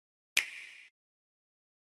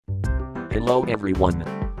Hello everyone.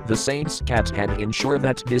 The Saints Cat can ensure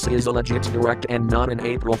that this is a legit direct and not an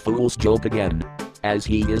April Fool's joke again, as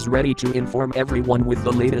he is ready to inform everyone with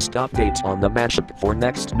the latest update on the Mashup for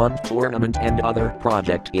next month tournament and other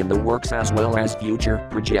project in the works as well as future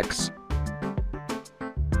projects.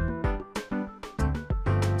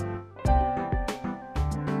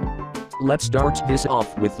 Let's start this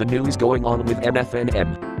off with the news going on with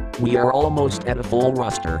MFNM. We are almost at a full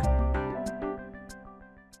roster.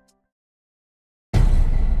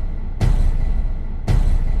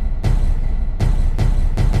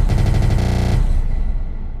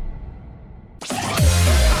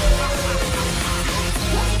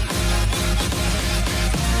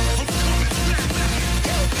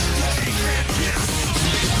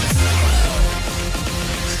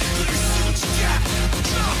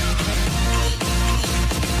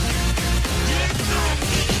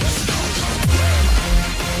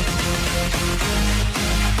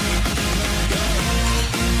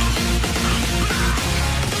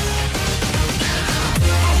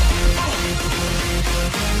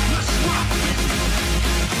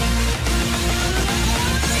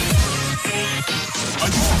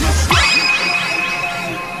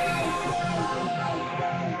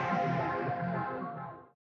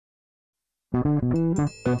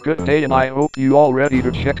 Good day, and I hope you all ready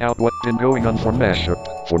to check out what's been going on for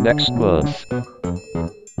Mashup for next month.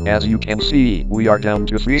 As you can see, we are down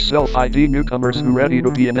to 3 self-ID newcomers who ready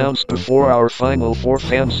to be announced before our final 4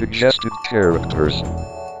 fan-suggested characters.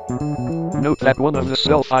 Note that one of the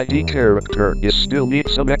self-ID character still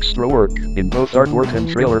needs some extra work in both artwork and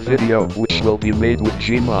trailer video, which will be made with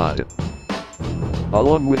Gmod.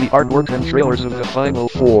 Along with the artwork and trailers of the final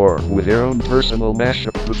 4 with their own personal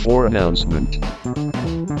mashup before announcement.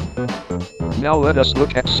 Now let us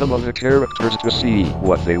look at some of the characters to see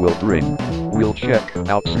what they will bring. We'll check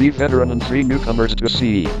out 3 veteran and 3 newcomers to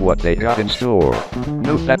see what they got in store.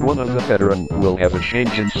 Note that one of the veteran will have a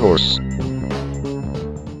change in source.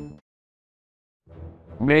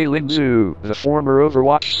 Mei Ling Zhu, the former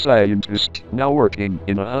Overwatch scientist, now working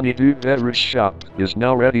in a honeydew beverage shop, is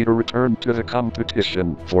now ready to return to the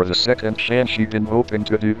competition for the second chance she's been hoping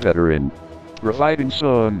to do veteran. Providing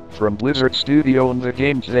song from Blizzard Studio and the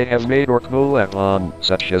games they have made or collab on,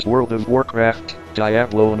 such as World of Warcraft,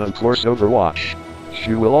 Diablo and of course Overwatch.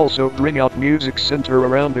 She will also bring out music centered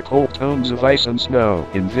around the cold tones of ice and snow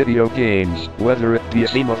in video games, whether it be a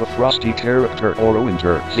theme of a frosty character or a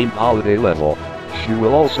winter-themed holiday level. She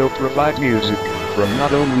will also provide music from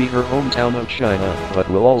not only her hometown of China, but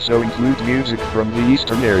will also include music from the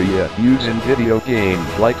eastern area used in video games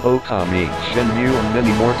like Okami, Shenmue and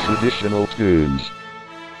many more traditional tunes.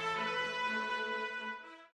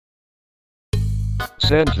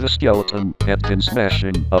 Sans the Skeleton had been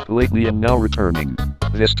smashing up lately and now returning,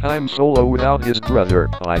 this time solo without his brother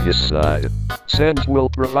by his side. Sans will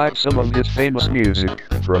provide some of his famous music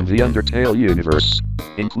from the Undertale universe,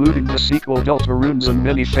 including the sequel Deltarunes and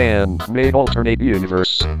many fan-made alternate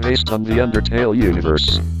universe based on the Undertale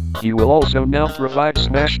universe. He will also now provide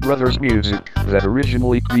Smash Brothers music that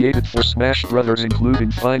originally created for Smash Brothers,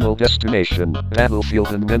 including Final Destination,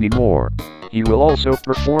 Battlefield and many more. He will also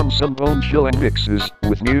perform some bone-chilling mixes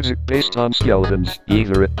with music based on skeletons,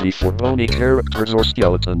 either it be for bony characters or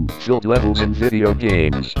skeleton-filled levels in video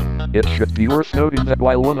games. It should be worth noting that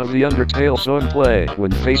while one of the Undertale song play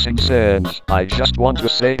when facing Sans, I just want to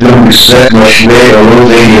say don't set much way or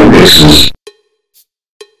radio mixes.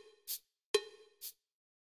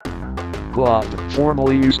 Glob,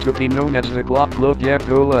 formerly used to be known as the Glob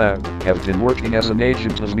Collab, have been working as an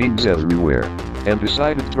agent of memes everywhere, and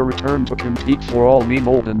decided to return to compete for all meme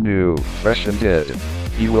old and new, fresh and dead.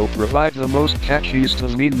 He will provide the most catchiest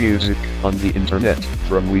of meme music on the internet,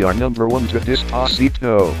 from We Are Number 1 to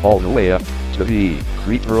Despacito, all the way up to the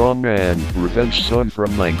Creeper on Man revenge song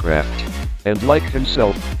from Minecraft. And like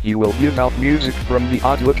himself, he will give out music from the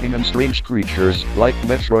odd-looking and strange creatures like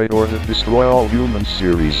Metroid or the Destroy All Humans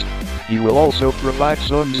series. He will also provide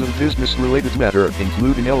songs of business-related matter,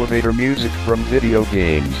 including elevator music from video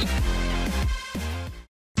games.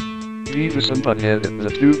 Beavis and Butthead, the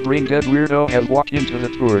 2 brain-dead weirdo, have walked into the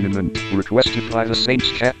tournament, requested by the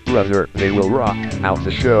Saints Cat brother. They will rock out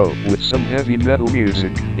the show with some heavy metal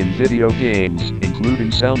music in video games, including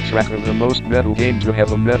soundtrack of the most metal game to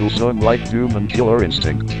have a metal song like Doom and Killer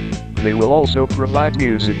Instinct. They will also provide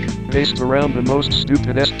music based around the most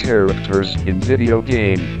stupidest characters in video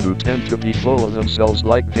game who tend to be full of themselves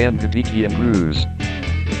like Van Hibiki and Bruce.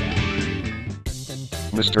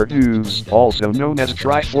 Mr. Hughes, also known as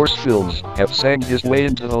Triforce Films, have sang his way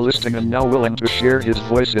into the listing and now willing to share his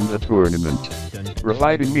voice in the tournament.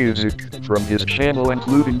 providing music from his channel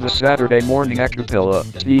including the Saturday morning acapella,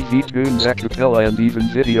 TV tunes acapella and even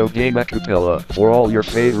video game acapella for all your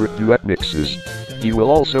favorite duet mixes. He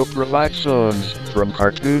will also provide songs from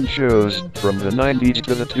cartoon shows from the 90s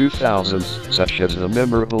to the 2000s, such as the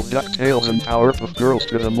memorable DuckTales and Powerpuff Girls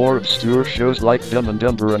to the more obscure shows like Dumb and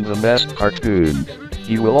Dumber and The Masked Cartoon.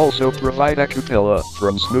 He will also provide acapella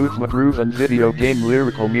from Smooth McGroove and video game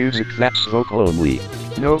lyrical music that's vocal only.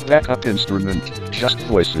 No backup instrument, just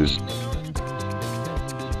voices.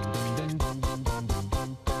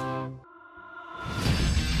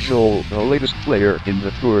 Joel, the latest player in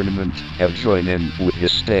the tournament, have joined in with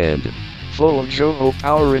his stand. Full of Joho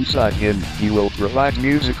power inside him, he will provide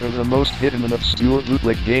music of the most hidden and obscure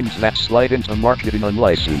bootleg games that slide into marketing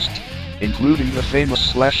unlicensed, including the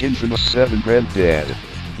famous/infamous 7 Granddad.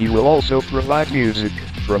 He will also provide music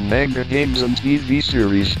from manga games and TV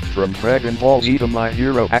series, from Dragon Ball Z to My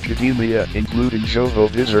Hero Academia, including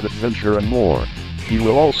Joho Bizarre Adventure and more. He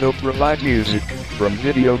will also provide music from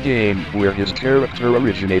video game where his character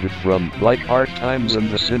originated from, like Hard Times and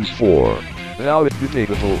The Sims 4. Now it's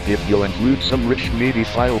debatable if he'll include some rich MIDI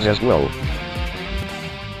files as well.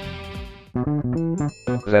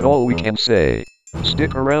 That's all we can say.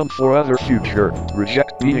 Stick around for other future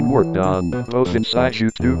projects being worked on, both inside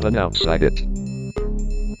YouTube and outside it.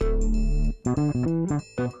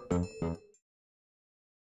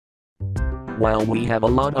 While we have a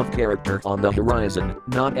lot of character on the horizon,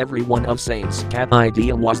 not every one of Saint's cat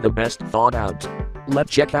idea was the best thought out.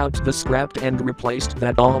 Let's check out the scrapped and replaced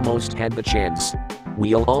that almost had the chance.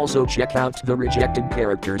 We'll also check out the rejected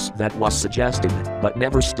characters that was suggested, but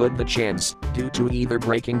never stood the chance, due to either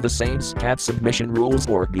breaking the Saint's cat submission rules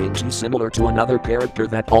or being too similar to another character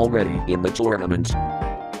that already in the tournament.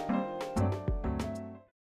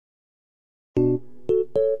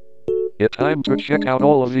 It's time to check out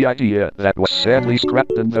all of the idea that was sadly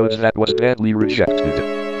scrapped and those that was badly rejected.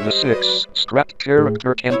 The 6 scrapped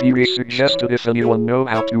character can be re-suggested if anyone know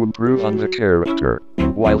how to improve on the character,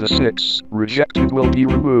 while the 6 rejected will be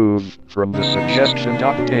removed from the suggestion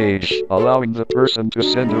doc page, allowing the person to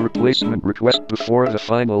send a replacement request before the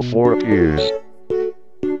final 4 appears.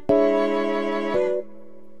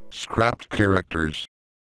 Scrapped characters.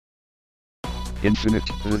 Infinite,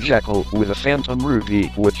 the Jackal with a Phantom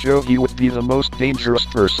Ruby would show he would be the most dangerous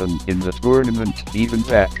person in the tournament, even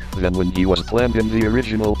back then when he was planned in the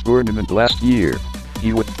original tournament last year.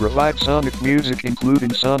 He would provide Sonic music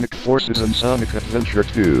including Sonic Forces and Sonic Adventure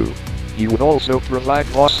 2. He would also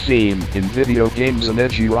provide boss theme in video games and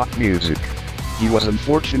edgy rock music. He was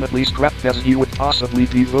unfortunately scrapped as he would possibly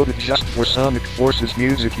be voted just for Sonic Forces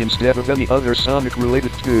music instead of any other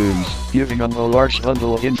Sonic-related tunes, giving him a large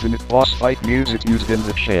bundle of infinite boss fight music used in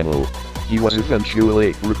the channel. He was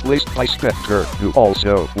eventually replaced by Spectre, who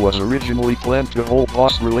also was originally planned to hold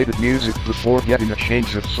boss-related music before getting a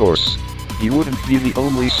change of source. He wouldn't be the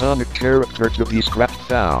only Sonic character to be scrapped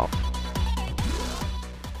now.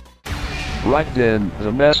 Raiden,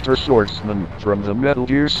 the Master Swordsman from the Metal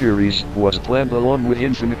Gear series, was planned along with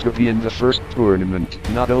Infinite to be in the first tournament,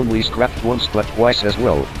 not only scrapped once but twice as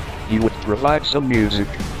well. He would provide some music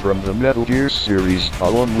from the Metal Gear series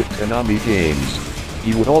along with Konami games.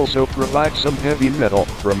 He would also provide some heavy metal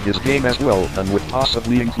from his game as well and would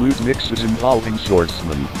possibly include mixes involving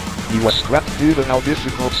swordsmen. He was scrapped due to how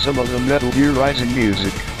difficult some of the Metal Gear Rising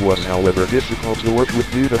music was, however difficult to work with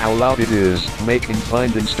due to how loud it is, making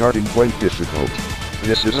finding starting point difficult.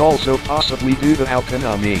 This is also possibly due to how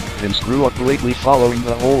Konami been screw up lately following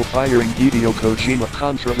the whole firing Hideo Kojima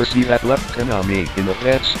controversy that left Konami in a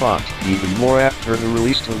bad spot, even more after the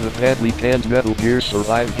release of the badly panned Metal Gear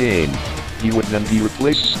Survive game. He would then be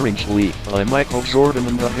replaced strangely by Michael Jordan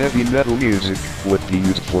and the heavy metal music would be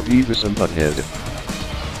used for Beavis and Butthead.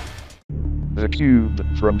 The Cube,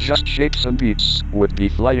 from Just Shapes and Beats, would be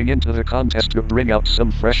flying into the contest to bring out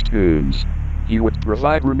some fresh tunes. He would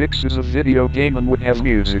provide remixes of video game and would have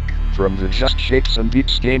music from the Just Shapes and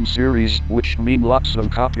Beats game series, which mean lots of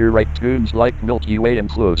copyright tunes like Milky Way and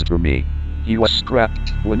Close to Me. He was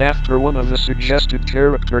scrapped when after one of the suggested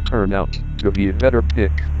character turned out to be a better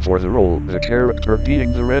pick for the role, the character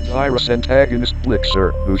being the Red Virus antagonist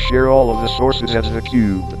Blixer, who share all of the sources as the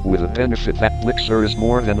Cube, with the benefit that Blixer is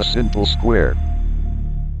more than a simple square.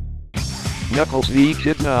 Knuckles the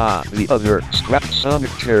Echidna, the other scrapped Sonic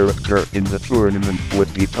character in the tournament,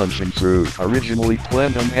 would be punching through. Originally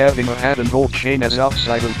planned on having a hat and gold chain as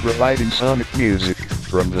outside and providing Sonic music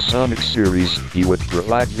from the Sonic series, he would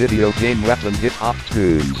provide video game rap and hip-hop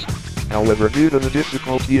tunes. However, due to the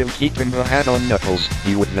difficulty of keeping the hat on Knuckles,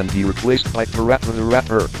 he would then be replaced by Parappa the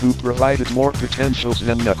Rapper, who provided more potentials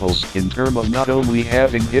than Knuckles in terms of not only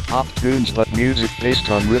having hip-hop tunes but music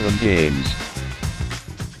based on rhythm games.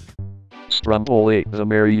 Stromboli, the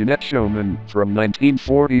marionette showman from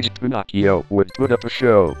 1940s Pinocchio, would put up a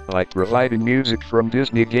show by providing music from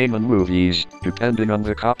Disney game and movies, depending on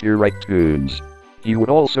the copyright tunes. He would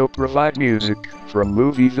also provide music from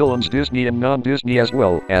movie villains Disney and non-Disney as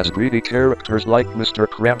well as greedy characters like Mr.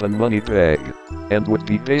 Crab and Moneybag, and would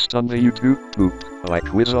be based on the YouTube poop by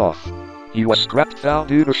Quiz Off. He was scrapped out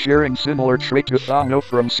due to sharing similar trait to Thano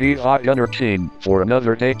from C.I. Entertain for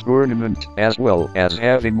Another Day tournament, as well as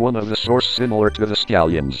having one of the source similar to the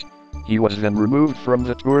Scallions. He was then removed from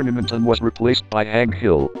the tournament and was replaced by Hank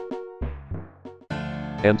Hill.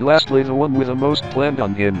 And lastly, the one with the most planned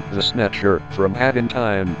on him, the Snatcher from Hat in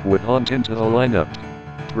Time, would hunt into the lineup,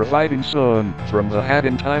 providing song from the Hat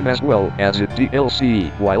in Time as well as its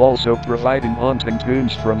DLC, while also providing haunting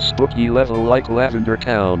tunes from spooky level like Lavender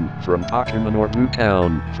Town, from Pokemon or Boo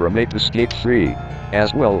Town, from Ape Escape Free,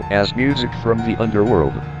 as well as music from the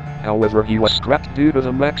Underworld. However, he was scrapped due to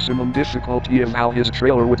the maximum difficulty of how his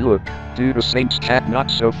trailer would look, due to Saint's Cat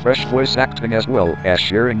not so fresh voice acting as well as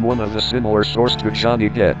sharing one of the similar source to Johnny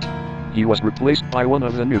Depp. He was replaced by one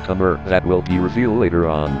of the newcomer that will be revealed later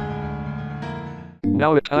on.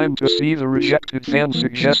 Now it's time to see the rejected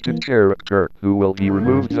fan-suggested character, who will be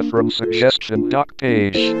removed from suggestion doc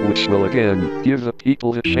page, which will again give the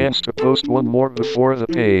people the chance to post one more before the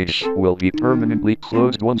page will be permanently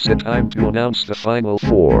closed once it's time to announce the final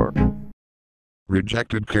 4.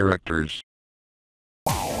 Rejected characters.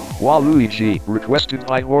 Waluigi, requested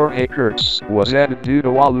by Jorge Kurtz, was added due to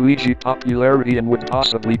Waluigi popularity and would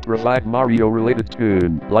possibly provide Mario-related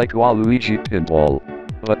tune, like Waluigi Pinball,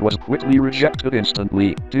 but was quickly rejected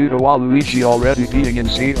instantly, due to Waluigi already being in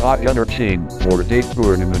C.I. Entertain for a day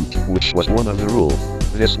tournament, which was one of the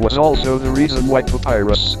rules. This was also the reason why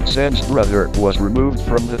Papyrus, Sans' brother, was removed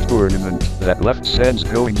from the tournament, that left Sans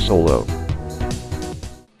going solo.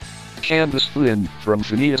 Candace Flynn, from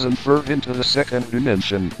Phineas and Ferb into the Second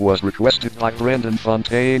Dimension, was requested by Brandon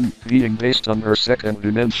Fontaine, being based on her Second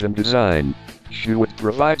Dimension design. She would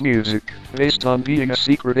provide music based on being a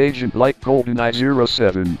secret agent like GoldenEye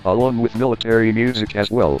 07, along with military music as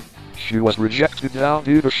well. She was rejected now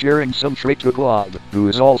due to sharing some trait to Collab, who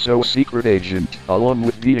is also a secret agent, along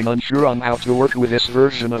with being unsure on how to work with this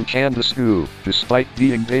version of Candace who, despite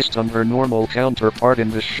being based on her normal counterpart in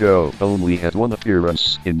this show, only had one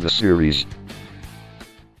appearance in the series.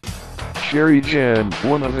 Sherry Jan,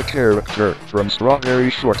 one of the character from Strawberry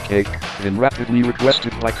Shortcake, been rapidly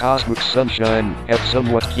requested by Cosmic Sunshine, had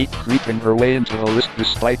somewhat keep creeping her way into the list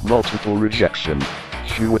despite multiple rejection.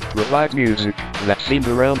 She would provide music that themed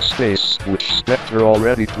around space, which Spectre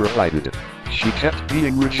already provided. She kept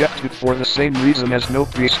being rejected for the same reason as no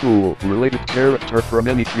preschool-related character from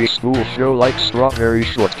any preschool show like Strawberry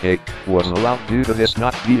Shortcake was allowed due to this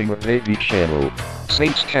not being a baby channel.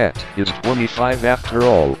 Saint's Cat is 25 after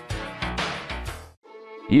all.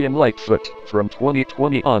 Ian Lightfoot, from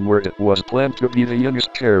 2020 onward, was planned to be the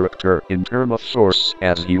youngest character in terms of source,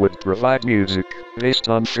 as he would provide music based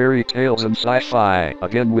on fairy tales and sci-fi,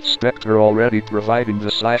 again with Spectre already providing the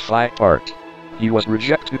sci-fi part. He was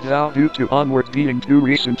rejected now due to Onward being too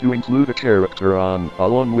recent to include a character on,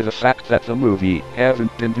 along with the fact that the movie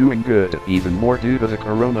haven't been doing good, even more due to the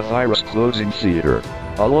coronavirus closing theater.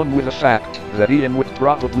 Along with the fact that Ian would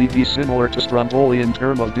probably be similar to Stromboli in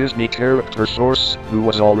terms of Disney character source, who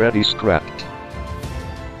was already scrapped.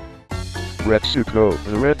 Retsuko,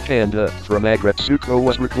 the Red Panda, from Agretsuko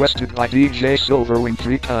was requested by DJ Silverwing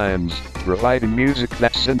 3 times, providing music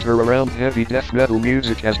that center around heavy death metal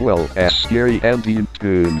music as well as scary ambient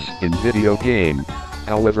tunes in video game.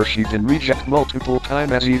 However, she been rejected multiple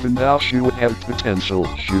times as even though she would have potential.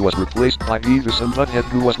 She was replaced by Beavis and Butthead,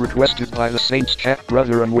 who was requested by the Saints Cat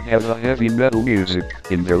brother and would have the heavy metal music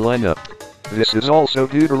in their lineup. This is also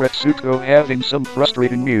due to Retsuko having some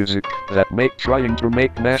frustrating music that make trying to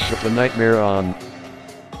make Mashup a nightmare on.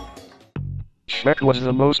 Shrek was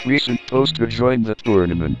the most recent post to join the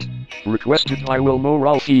tournament. Requested by Wilmo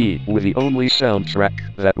Ralphie, with the only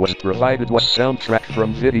soundtrack that was provided was soundtrack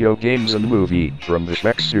from video games and movie from the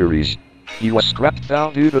Shrek series. He was scrapped now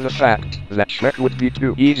due to the fact that Shrek would be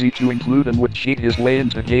too easy to include and would cheat his way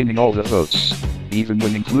into gaining all the votes. Even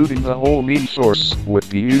when including the whole meme source would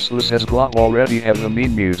be useless as Glob already have the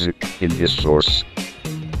meme music in his source.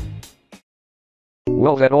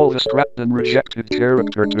 Well, that all the scrapped and rejected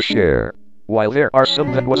character to share. while there are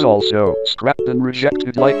some that was also scrapped and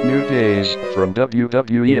rejected like New Days from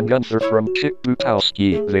WWE and Gunther from Chick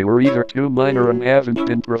Butowski. They were either too minor and haven't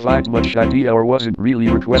been provided much idea or wasn't really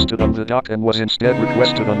requested on the doc and was instead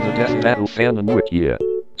requested on the Death Battle fan and wiki.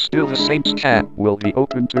 Still, the Saints Cat will be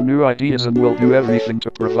open to new ideas and will do everything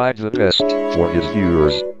to provide the best for his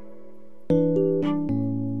viewers.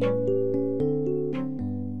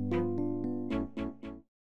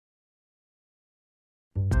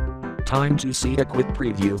 Time to see a quick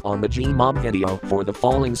preview on the Gmob video for the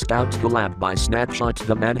Falling Scout collab by Snapshot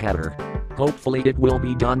the Mad Hatter. Hopefully it will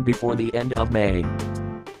be done before the end of May.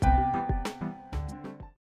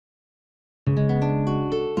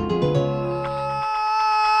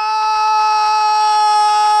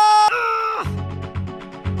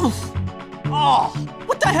 Oh,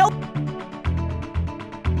 what the hell?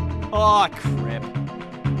 Oh, crap.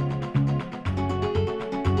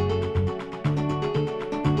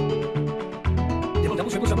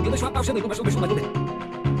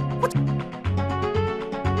 What?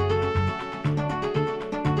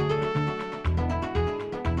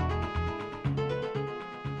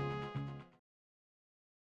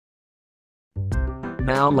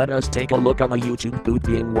 Now let us take a look on a YouTube boot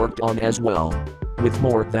being worked on as well, with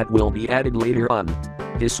more that will be added later on.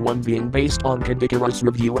 This one being based on Caddicarus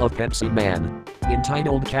review of Pepsi Man,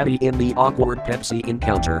 entitled Caddy in the Awkward Pepsi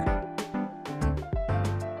Encounter.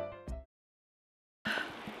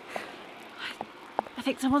 I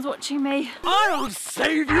think someone's watching me. I'll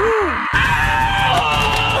save you!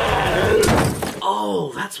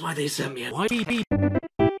 Oh, that's why they sent me a YTP.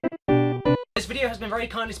 This video has been very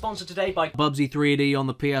kindly sponsored today by Bubsy 3D on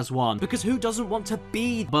the PS1. Because who doesn't want to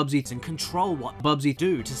be Bubsy and control what Bubsy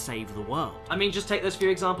do to save the world? I mean, just take those few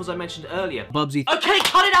examples I mentioned earlier. Bubsy. Okay,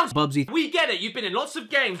 cut it out! Bubsy. We get it. You've been in lots of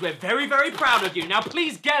games. We're very, very proud of you. Now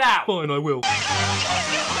please get out! Fine, I will.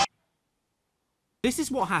 This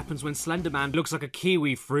is what happens when Slender Man looks like a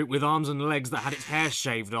kiwi fruit with arms and legs that had its hair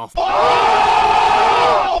shaved off.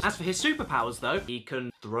 As for his superpowers, though, he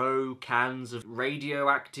can throw cans of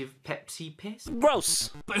radioactive Pepsi piss.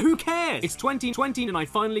 Gross! But who cares? It's 2020 and I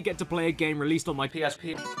finally get to play a game released on my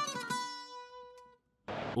PSP.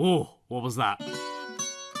 Oh, what was that?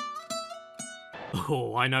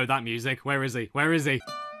 Oh, I know that music. Where is he? Where is he?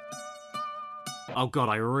 Oh god,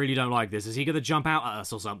 I really don't like this. Is he gonna jump out at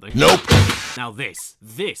us or something? Nope! Now this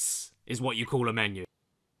is what you call a menu.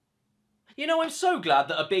 You know, I'm so glad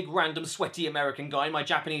that a big, random, sweaty American guy in my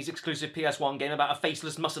Japanese exclusive PS1 game about a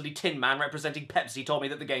faceless, muscly tin man representing Pepsi told me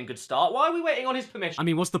that the game could start. Why are we waiting on his permission? I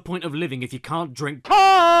mean, what's the point of living if you can't drink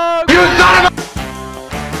Coke? You son of a-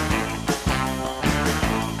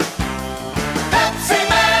 Pepsi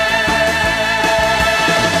Man!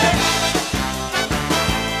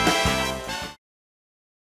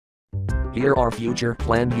 Here are future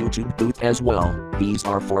planned YouTube booth as well. These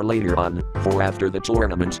are for later on, for after the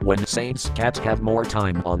tournament when Saints Cat have more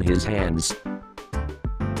time on his hands.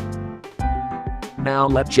 Now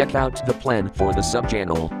let's check out the plan for the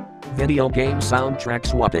sub-channel. Video game soundtrack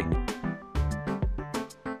swapping.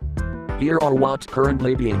 Here are what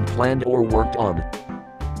currently being planned or worked on.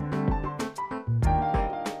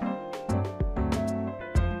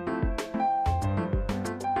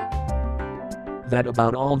 That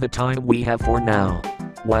about all the time we have for now.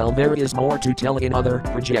 While there is more to tell in other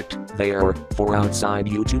project, they are for outside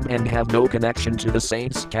YouTube and have no connection to the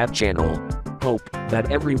Saints Cat channel. Hope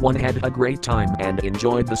that everyone had a great time and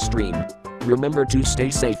enjoyed the stream. Remember to stay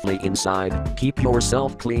safely inside, keep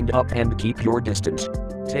yourself cleaned up and keep your distance.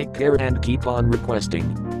 Take care and keep on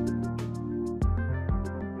requesting.